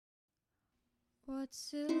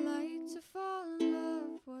What's it like to fall in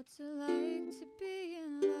love? What's it like to be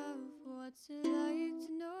in love? What's it like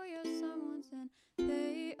to know you're someone's and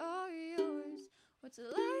they are yours? What's it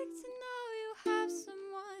like to know you have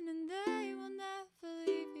someone and they will never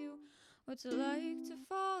leave you? What's it like to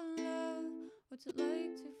fall in love? What's it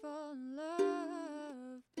like to fall in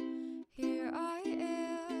love? Here I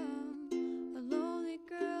am, a lonely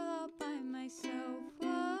girl all by myself.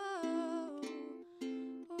 Whoa,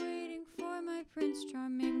 waiting for my Prince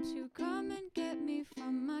Charming to come and get me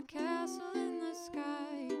from my castle in the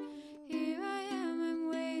sky. Here I am, I'm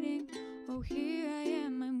waiting. Oh, here I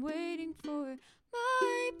am, I'm waiting for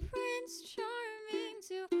my Prince Charming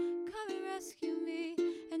to come and rescue me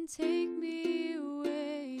and take me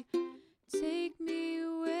away. Take me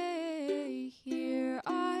away. Here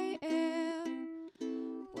I am,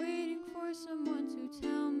 waiting for someone to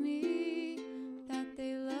tell me that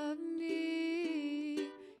they love me.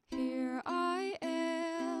 Here I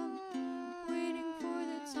am, waiting for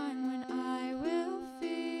the time when I will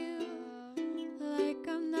feel like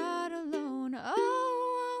I'm not alone.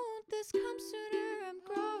 Oh, won't this come sooner? I'm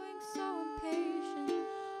growing so impatient.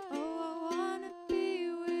 Oh, I wanna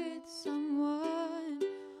be with someone.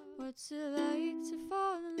 What's it like to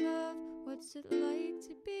fall in love? What's it like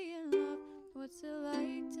to be in love? What's it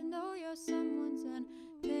like to know you're someone's and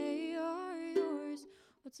they are yours?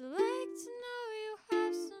 What's it like to know you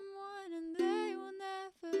have someone and they will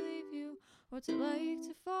never leave you? What's it like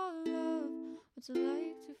to fall in love? What's it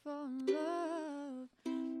like to fall in love?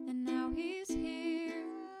 And now he's here.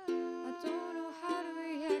 I don't know how to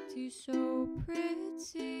react. He's so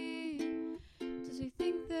pretty. Does he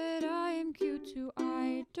think that I am cute too?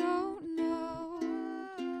 I don't know.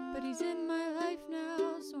 But he's in my life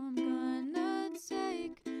now, so I'm gonna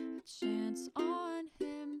take a chance on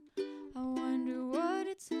him. I wonder what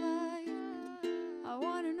it's like. I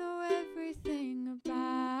wanna know everything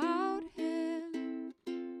about him.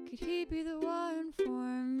 Could he be the one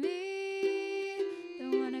for me? The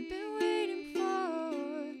one I've been waiting for.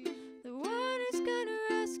 The one who's gonna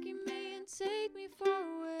rescue me and take me far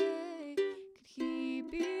away. Could he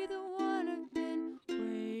be the one I've been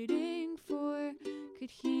waiting for?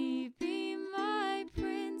 Could he be my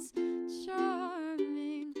Prince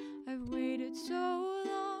Charming? I've waited so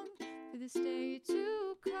long for this day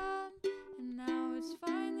to come, and now it's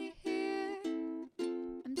finally here.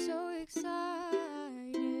 I'm so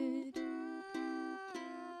excited.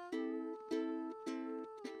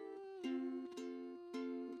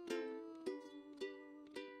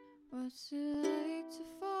 What's it like to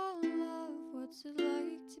fall in love? What's it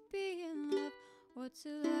like to be in love? What's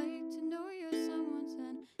it like to know you're someone's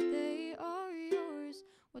and they are yours?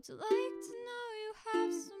 What's it like to